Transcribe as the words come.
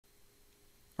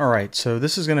All right, so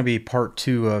this is going to be part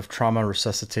 2 of trauma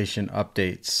resuscitation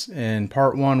updates. In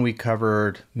part 1, we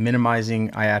covered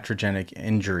minimizing iatrogenic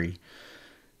injury.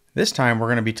 This time, we're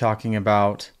going to be talking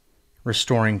about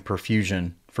restoring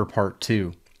perfusion for part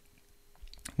 2.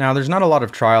 Now, there's not a lot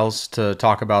of trials to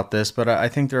talk about this, but I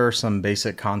think there are some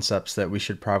basic concepts that we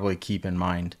should probably keep in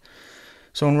mind.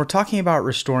 So when we're talking about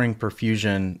restoring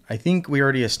perfusion, I think we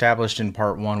already established in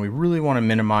part 1, we really want to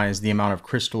minimize the amount of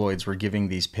crystalloids we're giving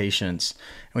these patients,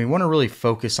 and we want to really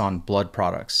focus on blood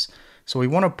products. So we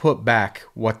want to put back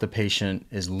what the patient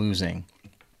is losing.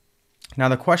 Now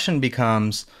the question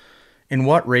becomes, in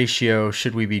what ratio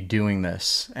should we be doing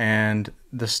this? And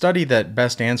the study that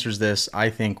best answers this, I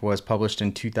think, was published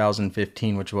in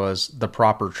 2015, which was the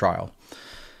PROPER trial.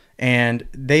 And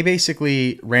they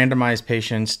basically randomized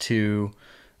patients to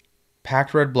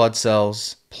packed red blood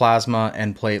cells, plasma,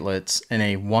 and platelets in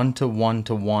a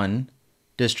 1:1:1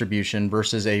 distribution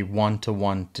versus a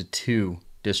 1:1:2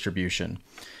 distribution.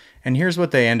 And here's what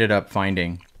they ended up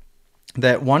finding.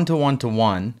 That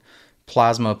 1:1:1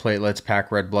 plasma, platelets,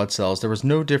 packed red blood cells, there was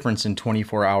no difference in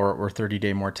 24-hour or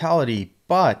 30-day mortality,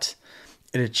 but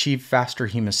it achieved faster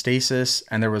hemostasis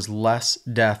and there was less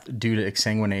death due to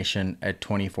exsanguination at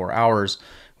 24 hours,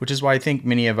 which is why I think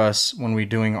many of us, when we're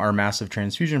doing our massive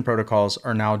transfusion protocols,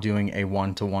 are now doing a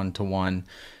 1:1:1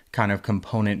 kind of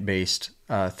component-based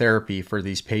therapy for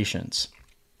these patients.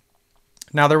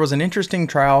 Now, there was an interesting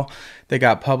trial that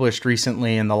got published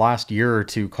recently in the last year or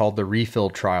two called the REFILL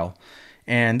trial.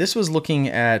 And this was looking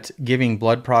at giving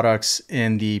blood products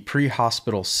in the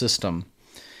pre-hospital system.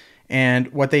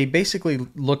 And what they basically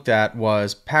looked at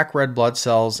was packed red blood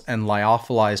cells and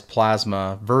lyophilized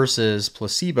plasma versus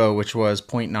placebo, which was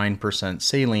 0.9%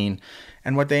 saline.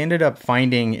 And what they ended up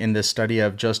finding in this study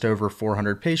of just over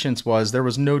 400 patients was there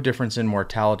was no difference in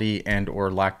mortality and or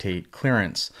lactate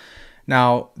clearance.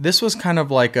 Now, this was kind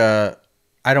of like a,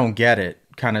 I don't get it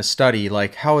kind of study.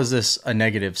 Like, how is this a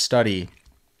negative study?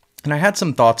 And I had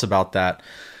some thoughts about that.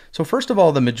 So first of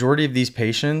all, the majority of these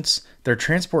patients, their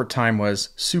transport time was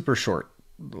super short,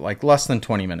 like less than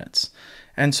 20 minutes.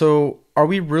 And so are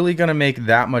we really going to make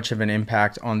that much of an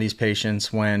impact on these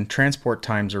patients when transport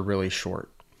times are really short?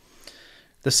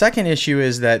 The second issue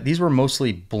is that these were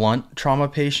mostly blunt trauma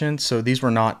patients, so these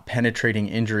were not penetrating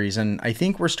injuries. And I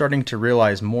think we're starting to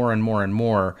realize more and more and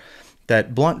more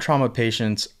that blunt trauma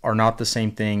patients are not the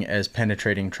same thing as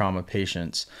penetrating trauma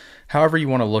patients. However you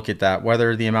want to look at that,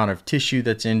 whether the amount of tissue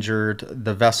that's injured,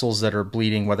 the vessels that are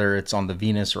bleeding, whether it's on the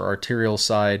venous or arterial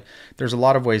side, there's a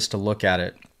lot of ways to look at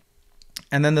it.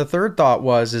 And then the third thought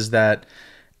is that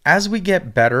as we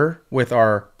get better with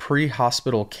our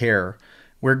pre-hospital care,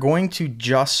 we're going to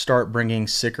just start bringing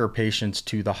sicker patients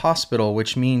to the hospital,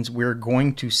 which means we're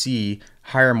going to see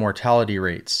higher mortality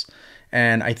rates.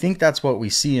 And I think that's what we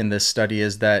see in this study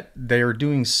is that they're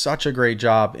doing such a great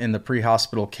job in the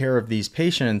pre-hospital care of these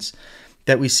patients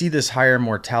that we see this higher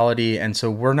mortality. And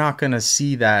so we're not going to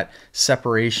see that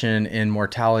separation in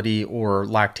mortality or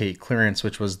lactate clearance,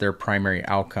 which was their primary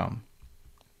outcome.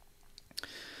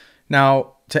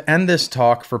 Now, to end this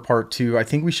talk for part 2, I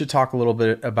think we should talk a little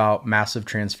bit about massive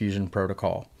transfusion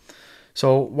protocol.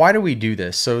 So why do we do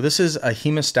this? So this is a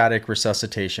hemostatic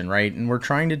resuscitation, right? And we're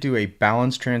trying to do a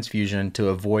balanced transfusion to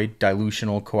avoid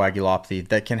dilutional coagulopathy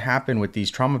that can happen with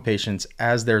these trauma patients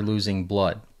as they're losing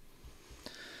blood.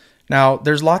 Now,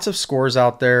 there's lots of scores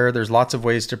out there. There's lots of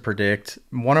ways to predict.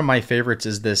 One of my favorites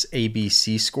is this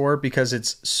ABC score because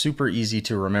it's super easy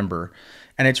to remember.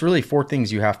 And it's really 4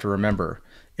 things you have to remember.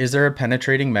 Is there a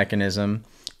penetrating mechanism?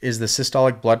 Is the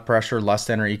systolic blood pressure less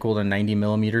than or equal to 90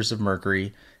 millimeters of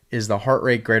mercury? Is the heart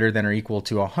rate greater than or equal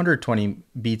to 120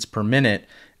 beats per minute?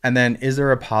 And then is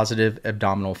there a positive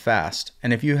abdominal fast?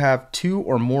 And if you have 2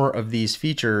 or more of these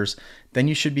features, then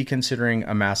you should be considering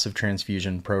a massive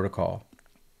transfusion protocol.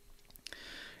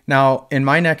 Now, in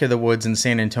my neck of the woods in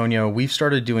San Antonio, we've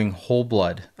started doing whole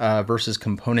blood versus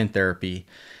component therapy.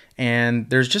 And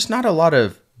there's just not a lot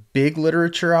of big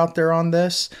literature out there on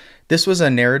this. This was a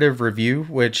narrative review,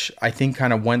 which I think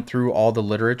kind of went through all the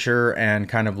literature and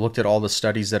kind of looked at all the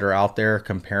studies that are out there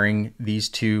comparing these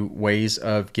 2 ways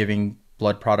of giving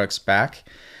blood products back.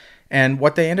 And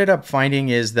what they ended up finding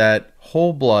is that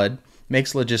whole blood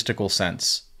makes logistical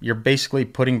sense. You're basically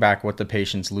putting back what the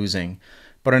patient's losing.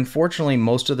 But unfortunately,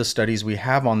 most of the studies we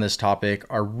have on this topic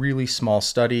are really small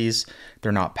studies.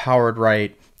 They're not powered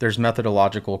right. There's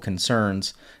methodological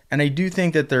concerns. And I do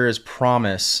think that there is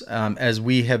promise as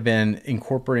we have been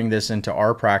incorporating this into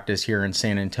our practice here in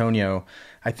San Antonio.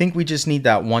 I think we just need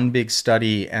that one big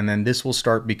study and then this will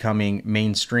start becoming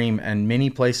mainstream. And many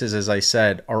places, as I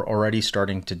said, are already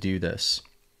starting to do this.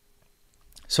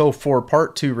 So for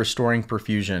part 2, restoring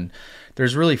perfusion,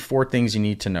 there's really 4 things you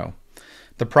need to know.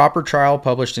 The proper trial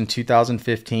published in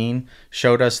 2015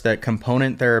 showed us that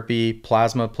component therapy,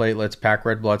 plasma, platelets, packed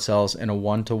red blood cells in a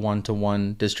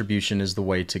 1-to-1-to-1 distribution is the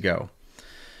way to go.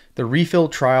 The refill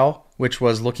trial, which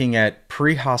was looking at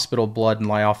pre-hospital blood and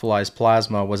lyophilized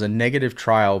plasma, was a negative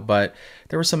trial, but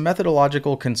there were some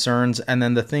methodological concerns, and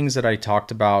then the things that I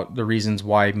talked about, the reasons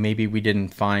why maybe we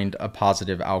didn't find a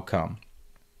positive outcome.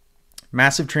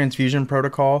 Massive transfusion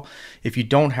protocol. If you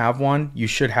don't have one, you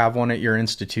should have one at your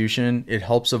institution. It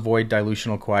helps avoid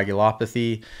dilutional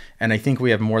coagulopathy, and I think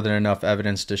we have more than enough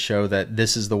evidence to show that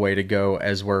this is the way to go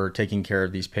as we're taking care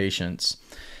of these patients.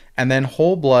 And then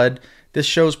whole blood. This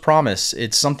shows promise.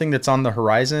 It's something that's on the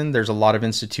horizon. There's a lot of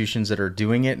institutions that are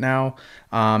doing it now.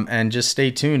 And just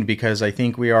stay tuned, because I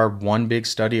think we are one big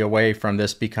study away from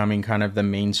this becoming kind of the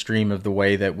mainstream of the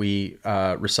way that we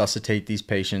resuscitate these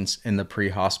patients in the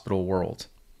pre-hospital world.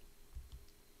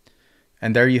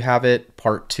 And there you have it,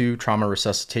 part 2, trauma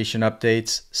resuscitation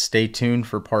updates. Stay tuned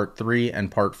for part 3 and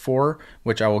part 4,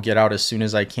 which I will get out as soon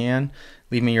as I can.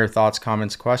 Leave me your thoughts,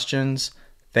 comments, questions.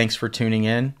 Thanks for tuning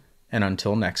in, and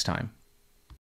until next time.